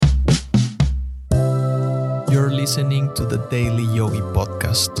listening to the Daily Yogi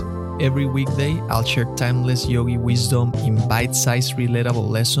Podcast. Every weekday, I'll share timeless yogi wisdom in bite-sized relatable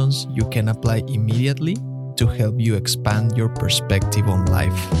lessons you can apply immediately to help you expand your perspective on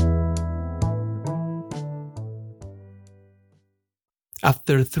life.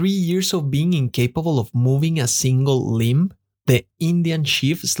 After 3 years of being incapable of moving a single limb, the Indian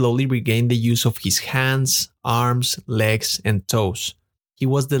chief slowly regained the use of his hands, arms, legs, and toes. He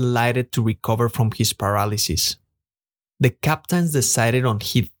was delighted to recover from his paralysis. The captains decided on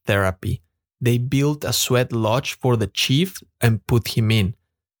heat therapy. They built a sweat lodge for the chief and put him in.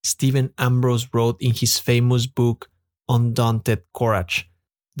 Stephen Ambrose wrote in his famous book, Undaunted Courage,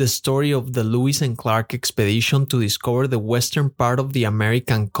 the story of the Lewis and Clark expedition to discover the western part of the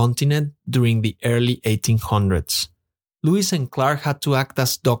American continent during the early 1800s. Lewis and Clark had to act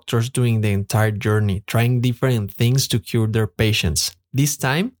as doctors during the entire journey, trying different things to cure their patients. This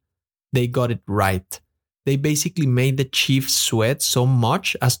time, they got it right. They basically made the chief sweat so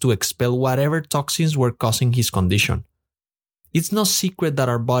much as to expel whatever toxins were causing his condition. It's no secret that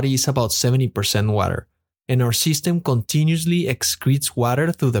our body is about 70% water, and our system continuously excretes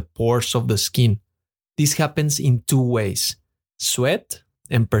water through the pores of the skin. This happens in two ways: sweat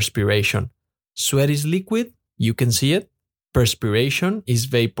and perspiration. Sweat is liquid, you can see it. Perspiration is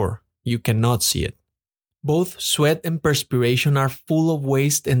vapor, you cannot see it. Both sweat and perspiration are full of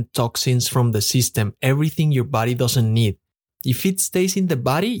waste and toxins from the system, everything your body doesn't need. If it stays in the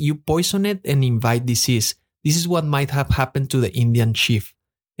body, you poison it and invite disease. This is what might have happened to the Indian chief.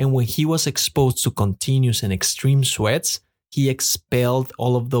 And when he was exposed to continuous and extreme sweats, he expelled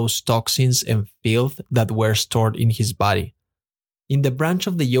all of those toxins and filth that were stored in his body. In the branch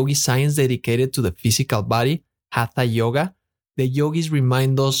of the yogi science dedicated to the physical body, Hatha Yoga, the yogis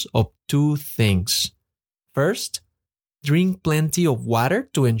remind us of two things. First, drink plenty of water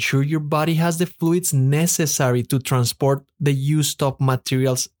to ensure your body has the fluids necessary to transport the used up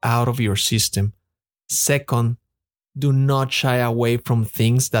materials out of your system. Second, do not shy away from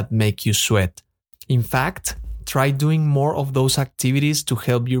things that make you sweat. In fact, try doing more of those activities to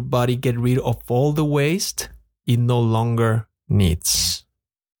help your body get rid of all the waste it no longer needs.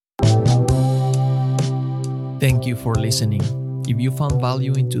 Thank you for listening. If you found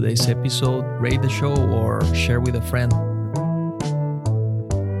value in today's episode, rate the show or share with a friend.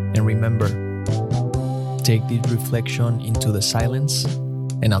 And remember, take this reflection into the silence,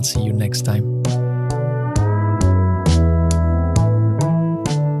 and I'll see you next time.